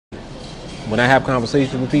when I have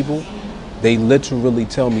conversations with people, they literally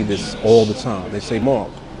tell me this all the time. They say, Mark,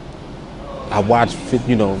 I watch,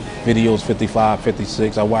 videos 55,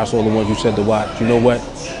 56. I watched all the ones you said to watch. You know what?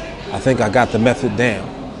 I think I got the method down.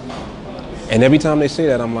 And every time they say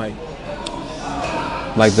that, I'm like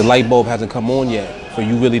the light bulb hasn't come on yet for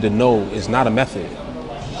you really to know it's not a method.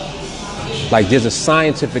 Like there's a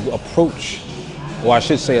scientific approach, or I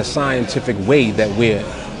should say a scientific way that we're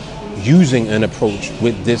using an approach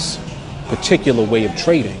with this particular way of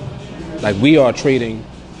trading. Like we are trading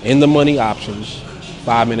in the money options,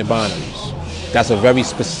 5-minute binaries. That's a very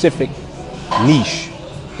specific niche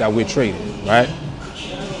that we're trading, right?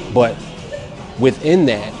 But within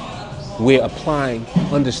that, we're applying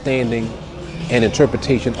understanding and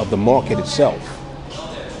interpretation of the market itself.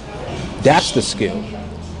 That's the skill.